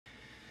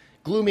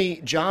Gloomy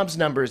jobs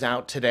numbers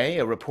out today.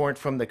 A report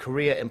from the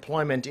Korea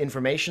Employment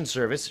Information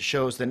Service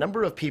shows the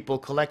number of people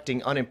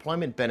collecting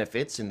unemployment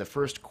benefits in the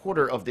first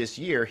quarter of this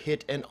year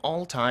hit an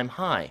all-time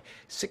high,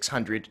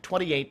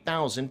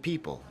 628,000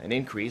 people, an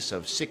increase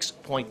of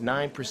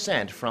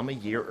 6.9% from a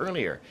year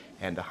earlier,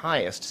 and the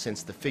highest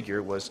since the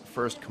figure was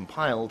first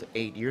compiled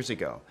 8 years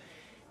ago.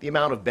 The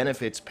amount of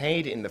benefits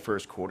paid in the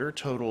first quarter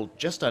totaled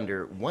just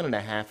under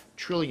 1.5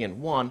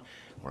 trillion won,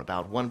 or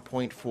about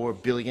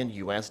 1.4 billion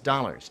US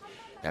dollars.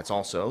 That's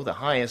also the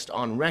highest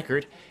on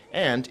record,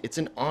 and it's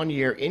an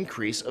on-year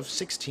increase of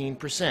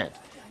 16%.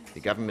 The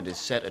government has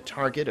set a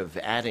target of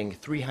adding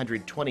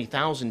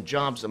 320,000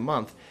 jobs a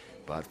month,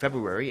 but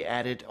February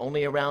added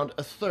only around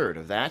a third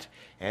of that,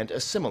 and a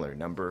similar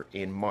number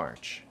in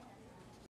March.